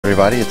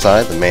Everybody, it's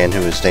I, the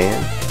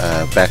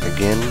Manwhoisdan, back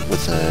again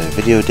with a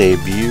video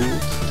debut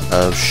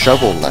of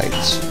Shovel Knight.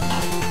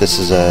 This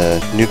is a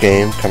new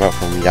game come out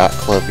from Yacht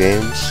Club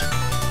Games.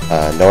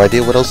 No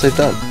idea what else they've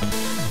done,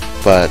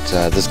 but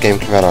this game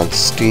came out on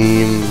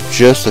Steam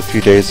just a few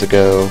days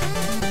ago,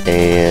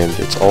 and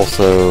it's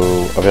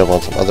also available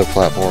on some other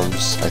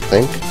platforms, I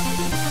think.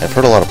 I've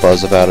heard a lot of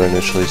buzz about it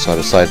initially, so I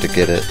decided to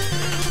get it,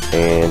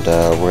 and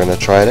we're going to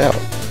try it out.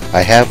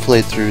 I have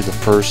played through the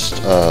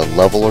first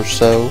level or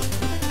so,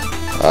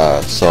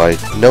 so I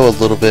know a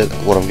little bit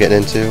what I'm getting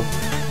into,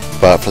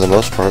 but for the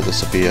most part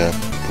this will be a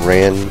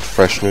brand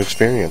fresh new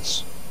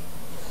experience.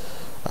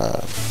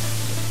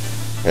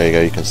 There you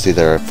go, you can see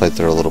there I've played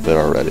through a little bit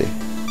already.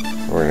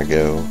 We're going to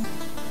go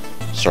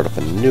start up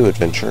a new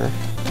adventure.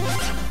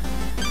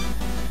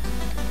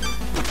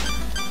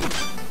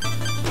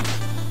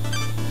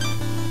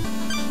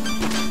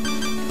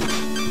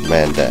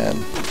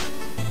 Manwhoisdan.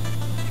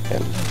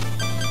 And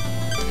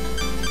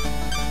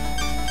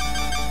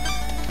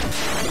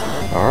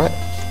alright.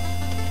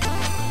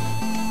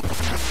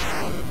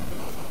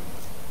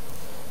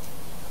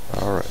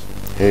 Alright,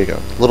 here you go.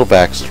 Little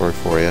backstory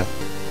for you.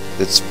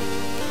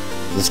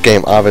 This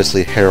game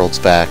obviously heralds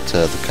back to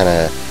the kind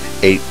of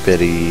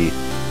 8-bitty,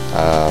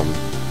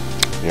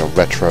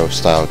 retro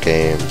style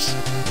games.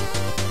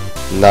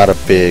 Not a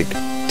big,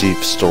 deep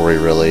story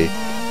really.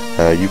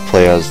 You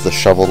play as the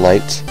Shovel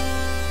Knight,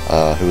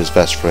 who is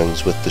best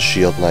friends with the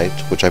Shield Knight,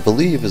 which I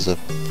believe is a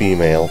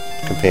female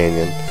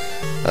companion.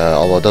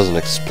 Although it doesn't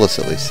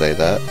explicitly say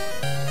that.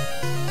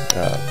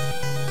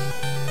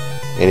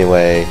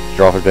 Anyway,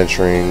 you're off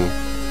adventuring.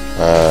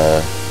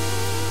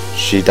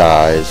 She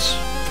dies,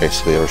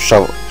 basically, or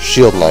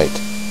Shield Knight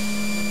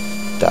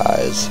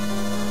dies,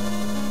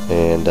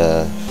 and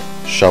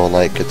Shovel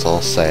Knight gets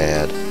all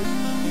sad.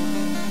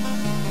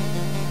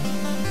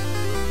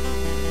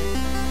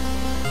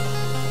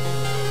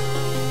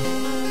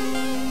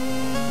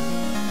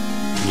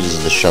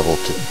 Uses the shovel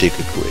to dig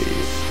a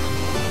grave,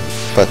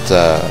 but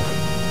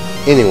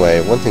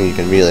anyway, one thing you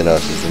can immediately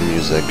notice is the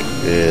music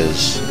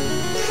is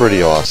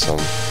pretty awesome.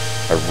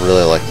 I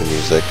really like the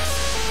music.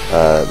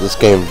 This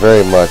game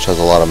very much has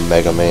a lot of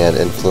Mega Man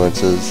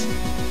influences.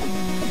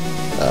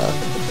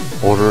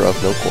 Order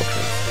of no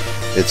quarter.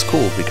 It's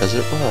cool because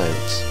it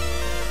rhymes.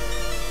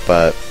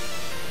 But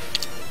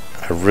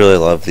I really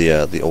love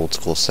the old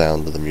school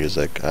sound of the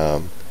music.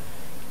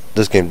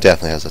 This game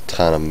definitely has a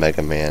ton of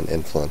Mega Man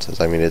influences.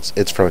 I mean, it's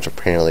pretty much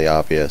apparently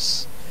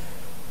obvious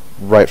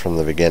right from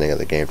the beginning of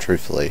the game,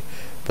 truthfully,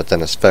 but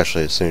then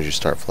especially as soon as you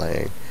start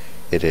playing,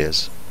 it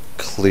is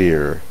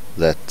clear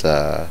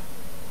that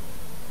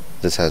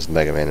this has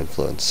Mega Man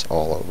influence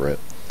all over it,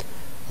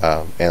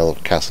 and a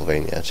little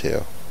Castlevania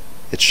too.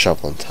 It's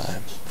shoveling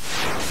time.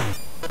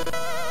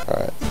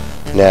 Alright,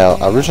 now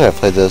originally I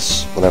played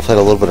this, when I played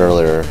a little bit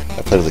earlier,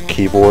 I played with a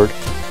keyboard,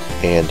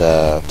 and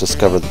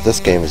discovered that this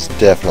game is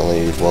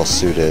definitely well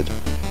suited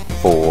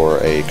for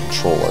a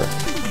controller.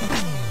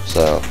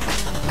 So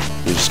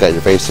you just got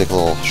your basic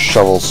little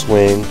shovel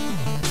swing.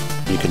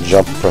 You can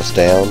jump and press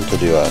down to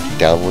do a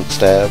downward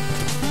stab,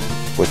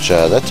 which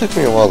that took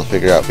me a while to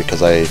figure out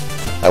because I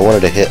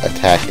wanted to hit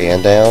attack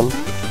and down,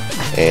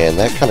 and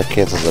that kind of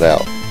cancels it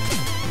out.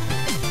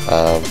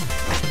 And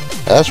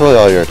that's really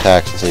all your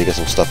attacks until you get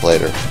some stuff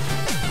later.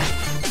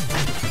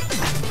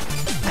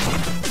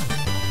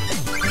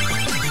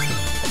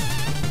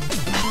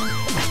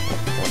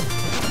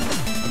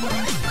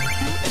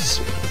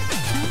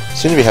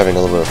 Seem to be having a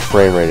little bit of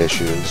frame rate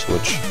issues,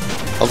 which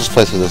I'll just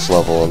play through this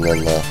level and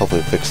then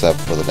hopefully fix that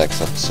for the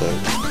next episode.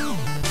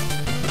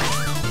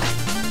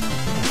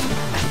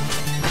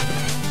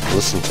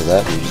 Listen to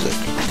that music.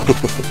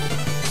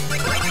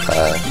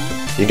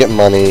 You get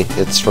money.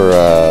 It's for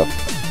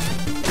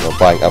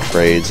buying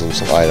upgrades and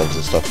some items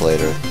and stuff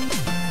later.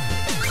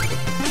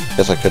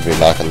 Guess I could be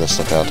knocking this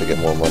stuff out to get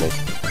more money.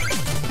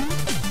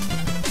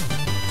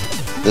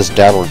 This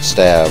downward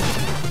stab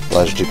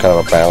allows you to do kind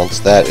of a bounce.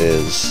 That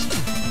is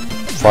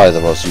probably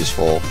the most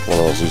useful, one of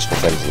the most useful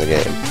things in the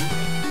game.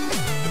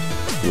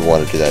 You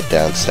want to do that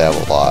down stab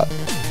a lot.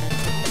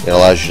 It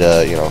allows you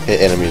to,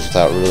 hit enemies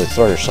without really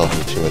throwing yourself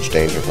into too much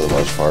danger for the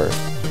most part.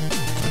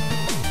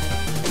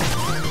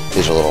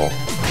 These are little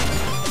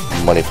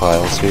money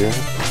piles here.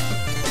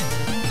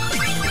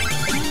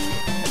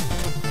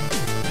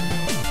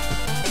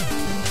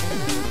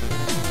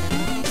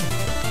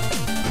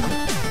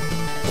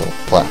 Little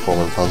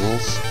platforming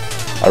puzzles.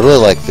 I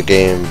really like the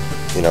game,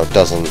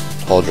 doesn't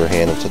hold your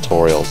hand in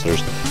tutorials.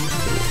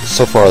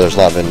 So far there's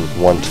not been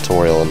one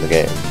tutorial in the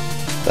game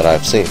that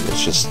I've seen.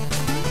 It's just,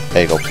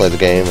 hey, go play the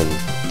game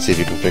and see if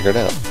you can figure it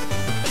out.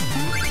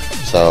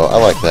 So I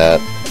like that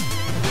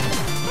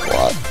a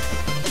lot.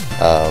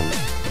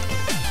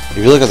 If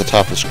you look at the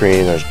top of the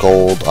screen, there's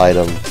gold,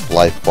 item,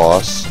 life,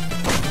 boss.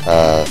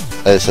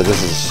 As I said,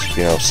 this is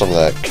some of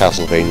that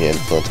Castlevania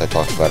influence I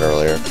talked about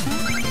earlier,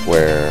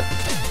 where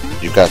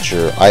you've got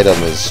your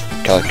item is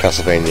kind of like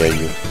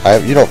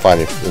Castlevania. You don't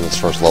find it in this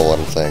first level, I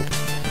don't think,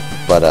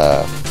 but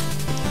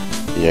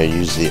you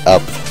use the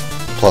up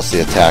plus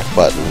the attack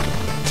button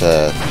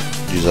to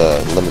use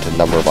a limited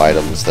number of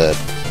items that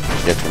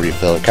you have to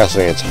refill. In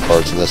Castlevania's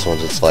hearts, and this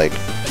one's it's like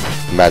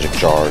magic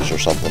jars or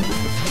something.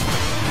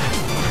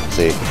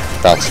 See,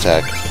 bounce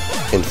attack,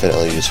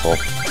 infinitely useful.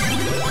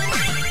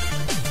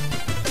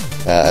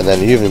 And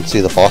then you even see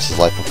the boss's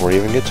life before you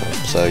even get to him,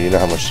 so you know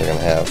how much they're going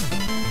to have.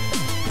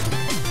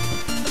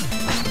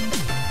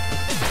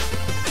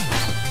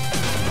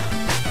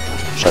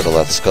 Juggle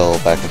that skull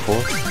back and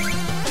forth.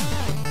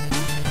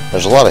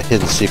 There's a lot of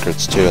hidden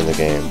secrets too in the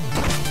game.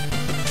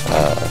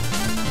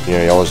 You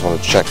know, you always want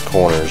to check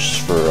corners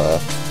for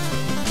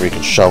where you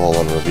can shovel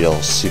and reveal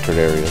secret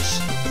areas.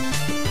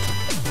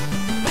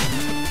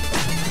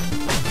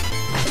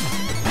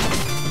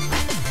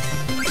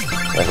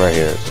 Like right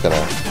here, it's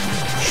gonna...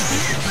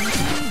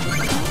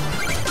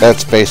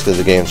 That's basically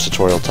the game's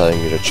tutorial telling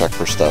you to check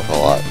for stuff a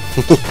lot.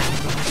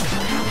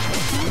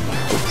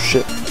 Oh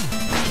shit.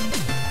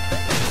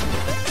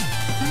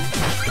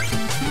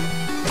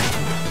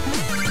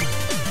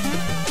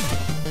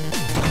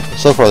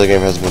 So far the game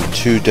hasn't been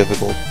too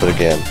difficult, but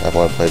again, I've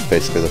only played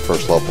basically the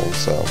first level,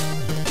 so...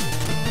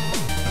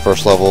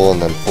 First level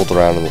and then fooled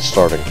around in the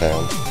starting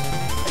town.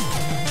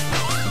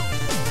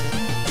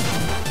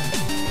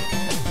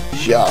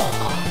 Yeah.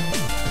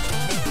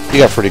 You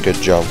got pretty good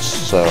jumps,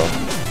 so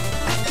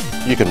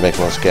you can make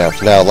most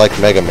gaps. Now, like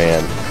Mega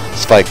Man,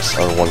 spikes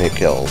are one-hit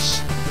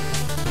kills,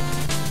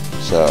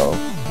 so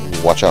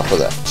watch out for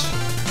that.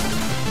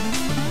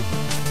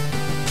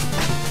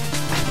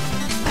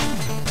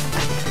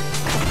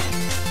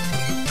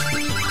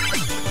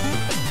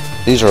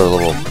 These are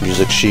little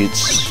music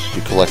sheets.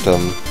 You collect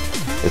them.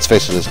 It's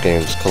basically this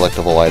game's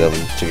collectible item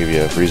to give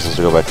you reasons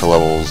to go back to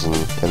levels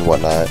and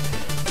whatnot.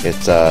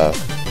 It's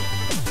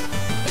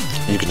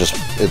you can just,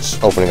 it's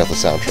opening up the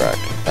soundtrack.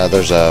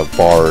 There's a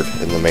bard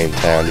in the main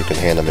town you can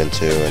hand him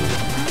into,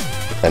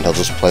 and he'll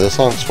just play the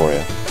songs for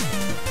you.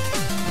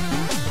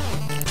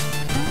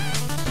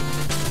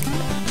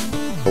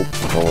 Oh,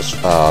 almost,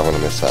 I'm gonna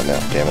miss that now,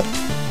 damn it.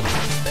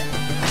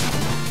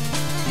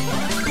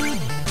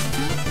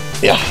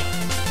 Yeah.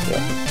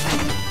 Yeah.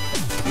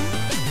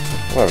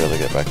 I really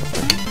get back up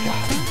there. Yeah.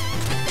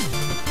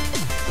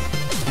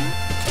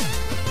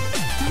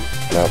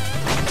 Nope.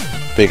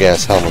 Big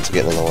ass helmet's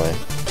getting in the way.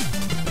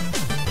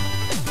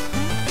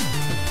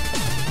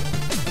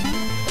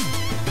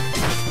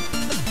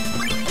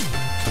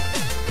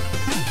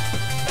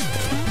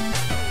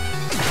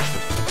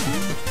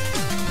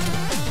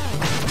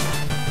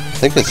 I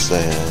think it's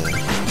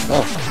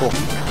oh, cool.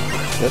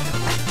 Yep.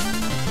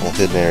 Little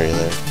hidden area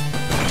there.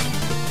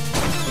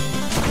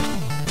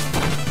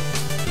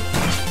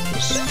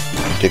 Just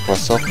dig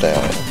myself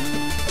down.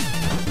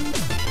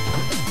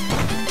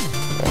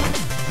 Okay.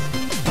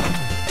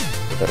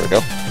 There we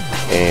go.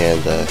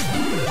 And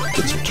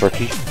get some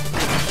turkey.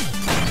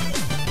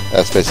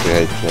 That's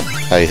basically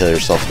how you heal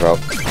yourself throughout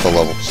the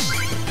levels.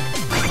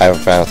 I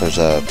haven't found if there's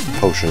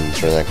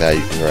potions or anything like that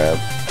you can grab.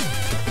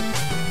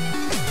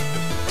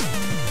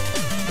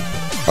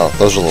 Oh,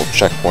 those are little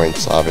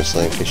checkpoints,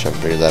 obviously, in case you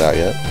haven't figured that out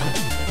yet.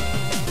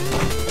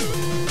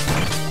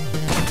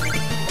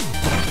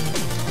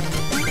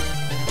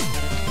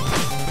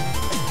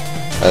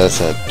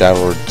 That's a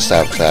downward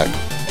stab attack.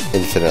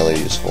 Infinitely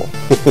useful.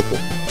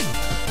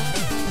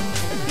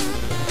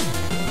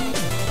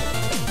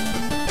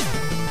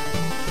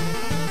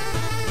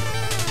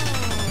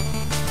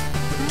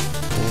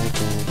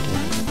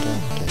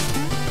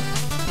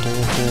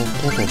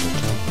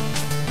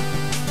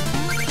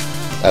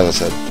 As I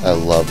said, I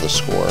love the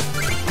score.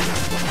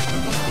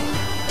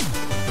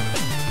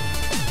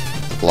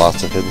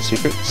 Lots of hidden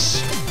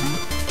secrets.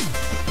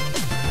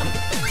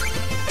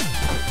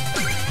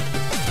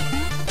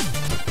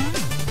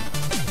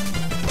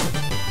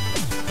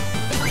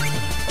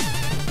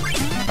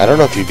 I don't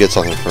know if you get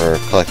something for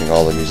collecting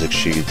all the music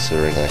sheets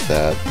or anything like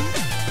that.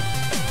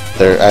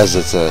 As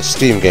it's a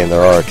Steam game,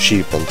 there are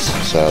achievements,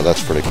 so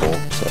that's pretty cool.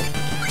 So,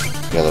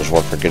 you know, there's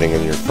one for getting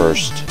in your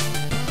first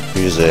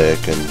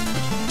music, and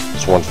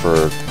there's one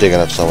for digging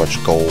up so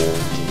much gold,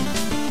 and,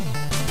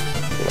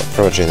 you know,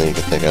 pretty much anything you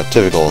can think of.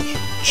 Typical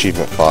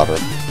achievement fodder.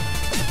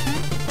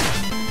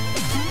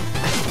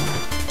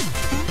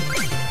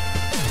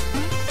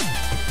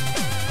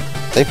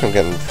 I think I'm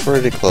getting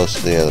pretty close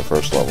to the end of the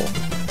first level.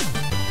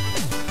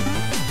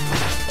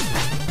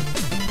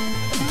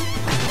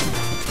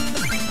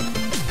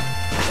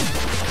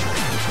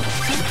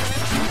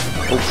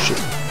 Oh shit.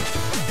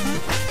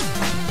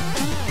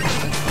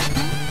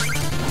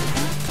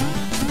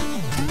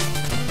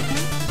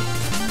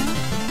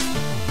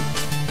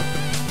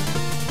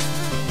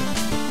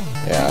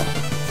 Yeah,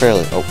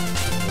 fairly. Oh,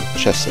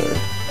 chest there.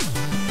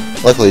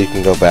 Luckily, you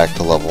can go back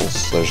to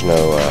levels. There's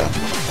no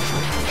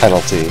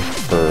penalty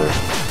for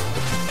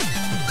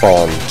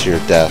falling to your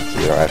death,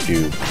 you know,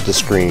 after the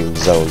screen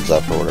zones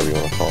up or whatever you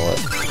want to call it.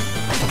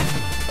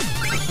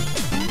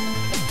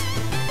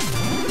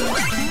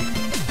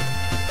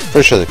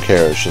 Pretty sure the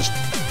carrot is just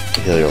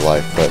to heal your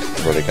life, but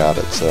I've already got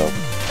it, so.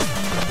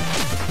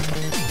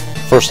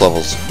 First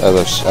levels, as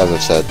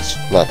I've said, it's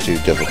not too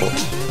difficult.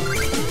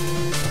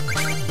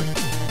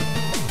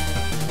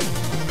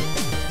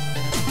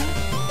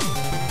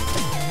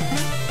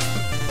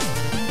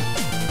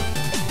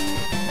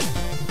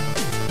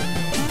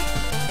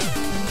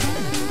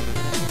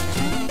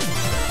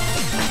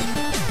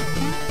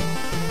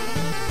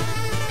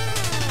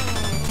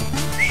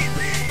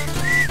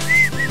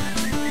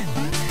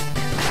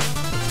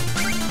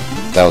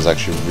 That was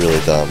actually really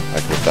dumb. I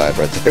could have died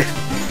right there.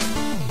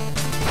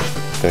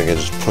 Gonna get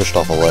just pushed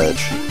off a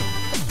ledge.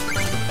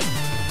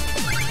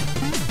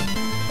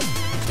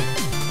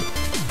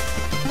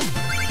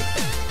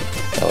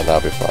 That would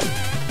not be fun.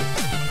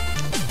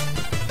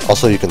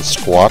 Also, you can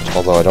squat,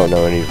 although I don't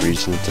know any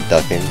reason to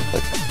ducking.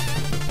 Like,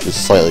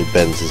 just slightly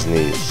bends his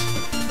knees.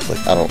 Like,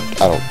 I don't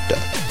duck.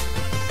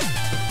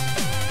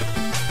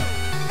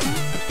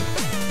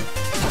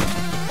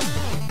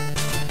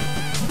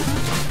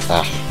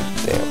 Ah,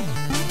 damn.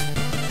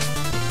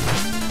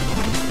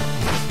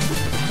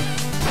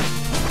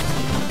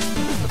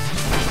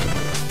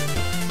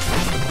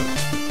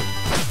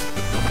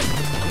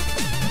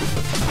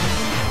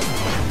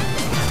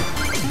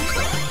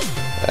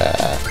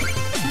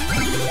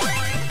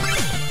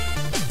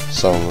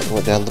 Someone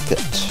went down the pit.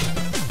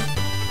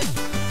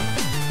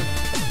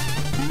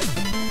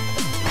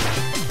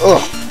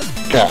 Oh,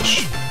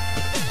 gosh.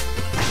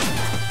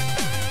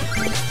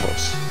 That's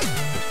close.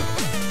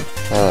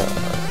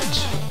 Alright.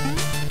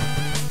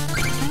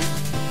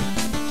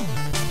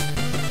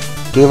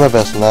 Doing my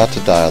best not to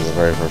die on the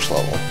very first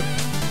level.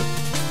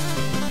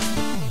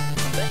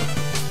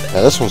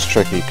 Now this one's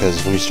tricky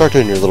because when you start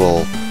doing your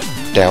little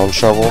down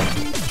shovel,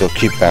 you'll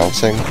keep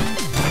bouncing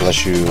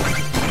unless you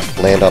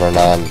land on a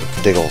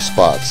non-diggable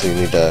spot. So you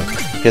need to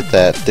hit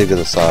that, dig to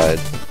the side,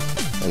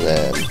 and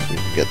then you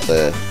can get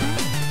the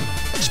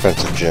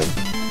expensive gem.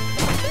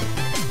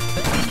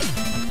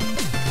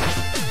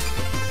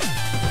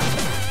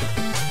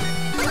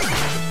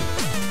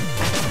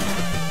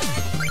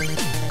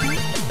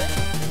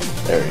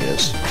 There he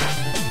is.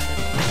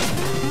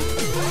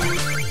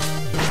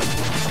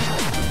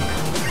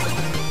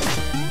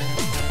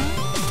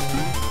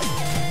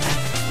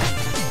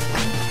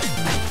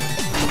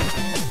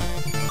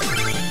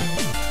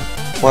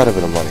 Quite a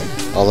bit of money.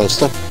 Although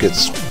stuff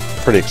gets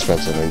pretty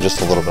expensive. I mean, just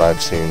a little bit I've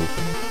seen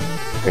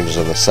ranges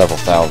in the several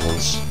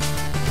thousands.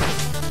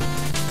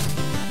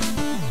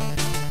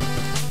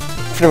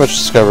 Pretty much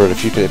discovered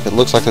if it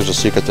looks like there's a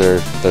secret there,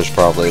 there's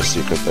probably a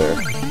secret there.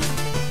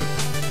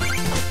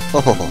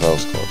 Oh, that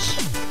was close.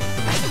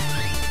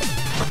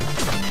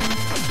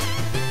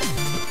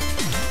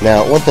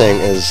 Now, one thing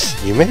is,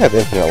 you may have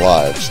infinite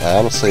lives. I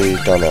honestly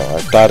don't know.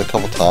 I've died a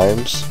couple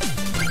times,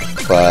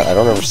 but I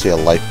don't ever see a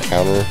life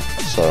counter,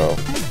 so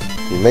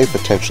you may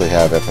potentially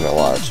have infinite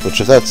lives, which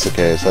if that's the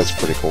case, that's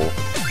pretty cool.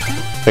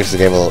 Makes the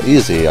game a little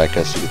easy, I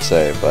guess you could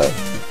say, but,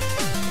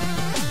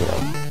 you know,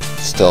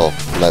 still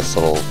a nice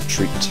little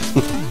treat.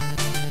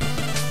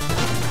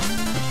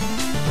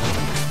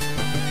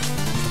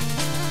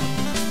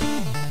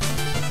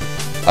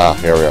 Ah,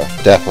 here we are.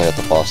 Definitely at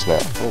the boss now.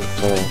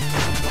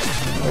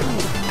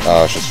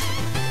 Oh, it's just...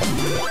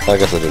 I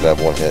guess I did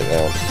have one hit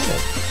now. So.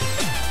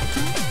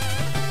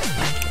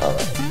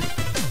 Alright.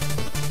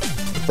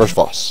 First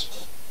boss.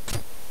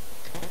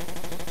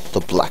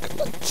 The Black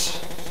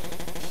Knight.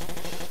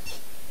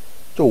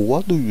 Yo,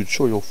 why do you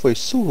show your face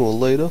sooner or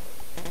later?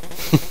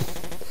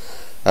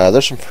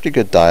 There's some pretty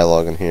good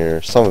dialogue in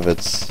here. Some of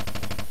it's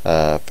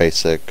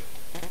basic.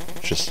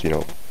 Just, you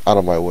know, out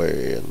of my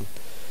way and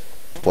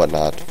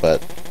whatnot,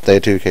 but they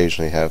do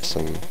occasionally have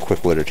some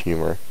quick-witted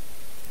humor.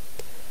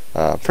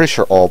 I'm pretty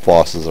sure all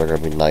bosses are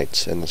going to be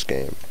knights in this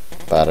game,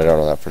 but I don't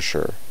know that for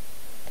sure.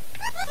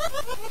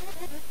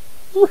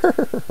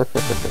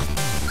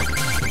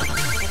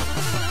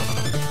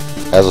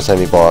 As with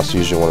any boss, you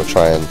usually want to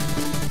try and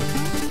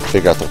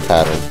figure out their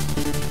pattern.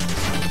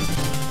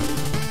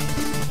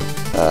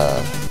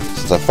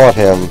 Since I fought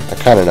him, I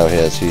kind of know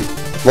his. He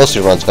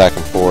mostly runs back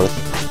and forth,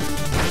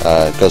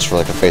 goes for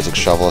like a basic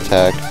shovel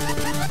attack.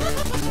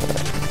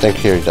 I think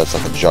here he does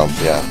like a jump,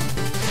 yeah.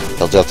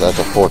 He'll do that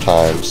 4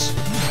 times.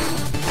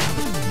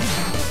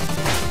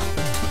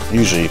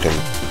 Usually you can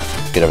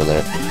get him in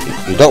there.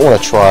 You don't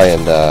want to try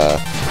and, oh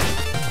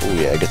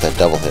yeah, get that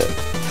double hit.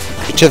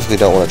 You typically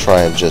don't want to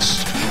try and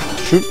just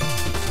shoot.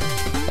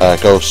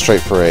 Go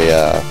straight for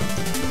a,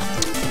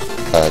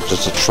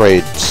 just to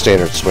trade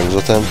standard swings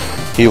with him.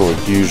 He will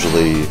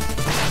usually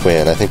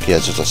win. I think he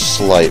has just a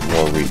slight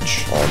more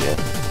reach on you.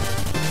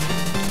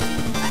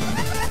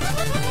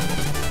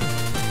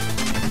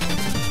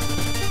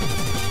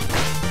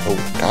 Oh,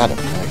 got him.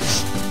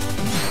 Nice.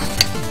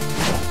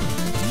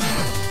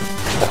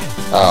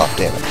 Oh,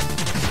 damn it.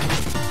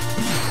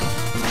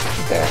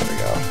 There we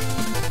go.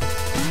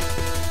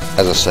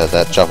 As I said,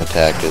 that jump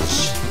attack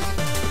is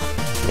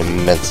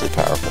immensely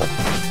powerful.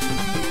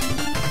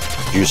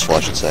 Useful, I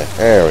should say.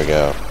 There we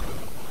go.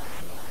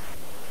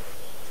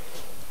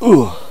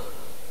 Ooh.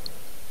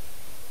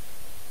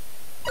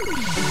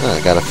 I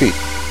got a feat.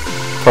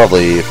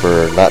 Probably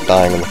for not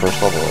dying in the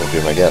first level, would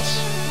be my guess.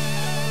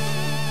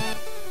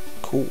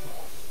 Cool.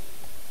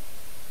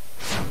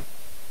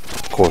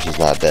 Of course he's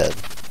not dead.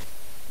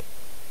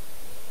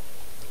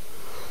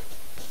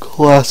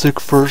 Classic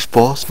first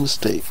boss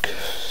mistake.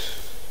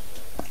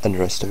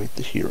 Underestimate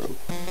the hero.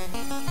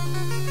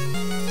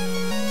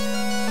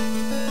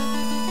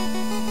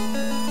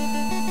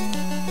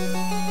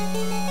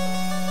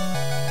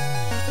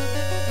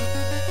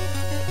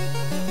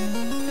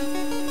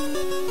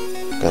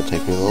 Gonna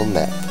take me a little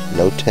nap.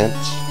 No tent,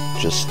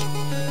 just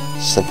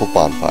simple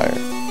bonfire.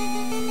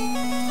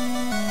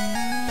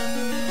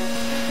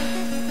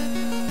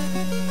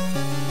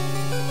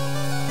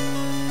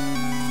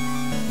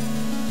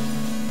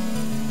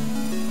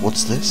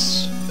 What's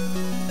this?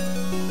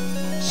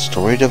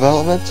 Story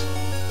development?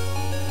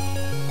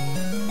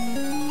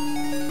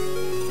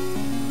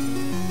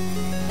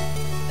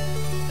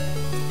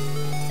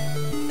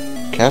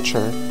 Catch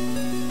her.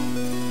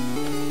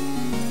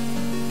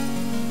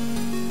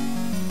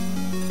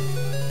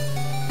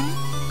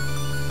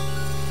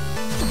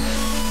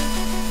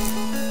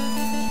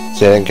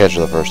 See, I didn't catch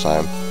her the first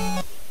time.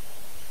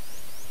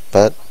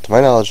 But, to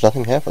my knowledge,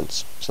 nothing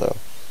happens, so...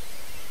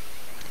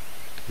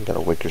 You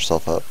gotta wake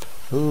yourself up.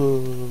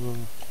 Ooh.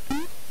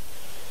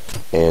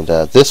 And,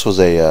 this was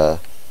a,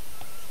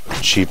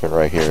 achievement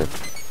right here.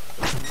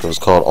 It was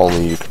called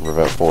Only You Can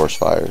Prevent Forest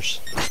Fires.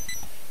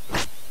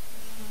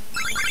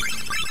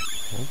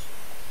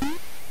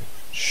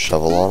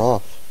 Shovel on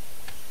off.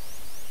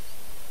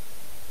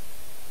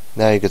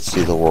 Now you can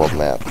see the world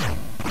map.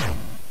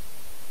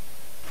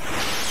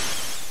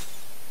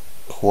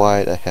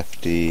 Quite a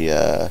hefty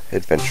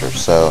adventure,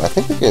 so I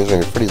think the game's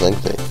going to be pretty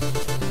lengthy.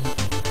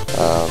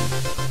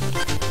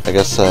 I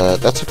guess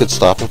that's a good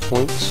stopping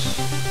point,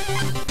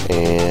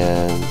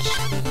 and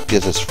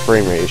get this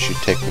frame rate issue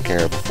taken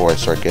care of before I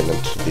start getting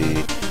into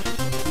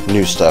the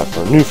new stuff,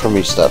 or new for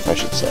me stuff, I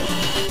should say.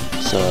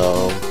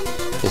 So,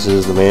 this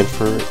is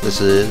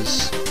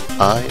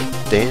I,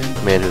 Dan,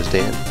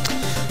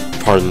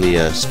 Manwhoisdan. Pardon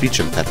the speech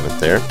impediment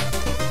there,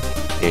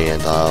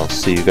 and I'll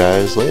see you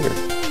guys later.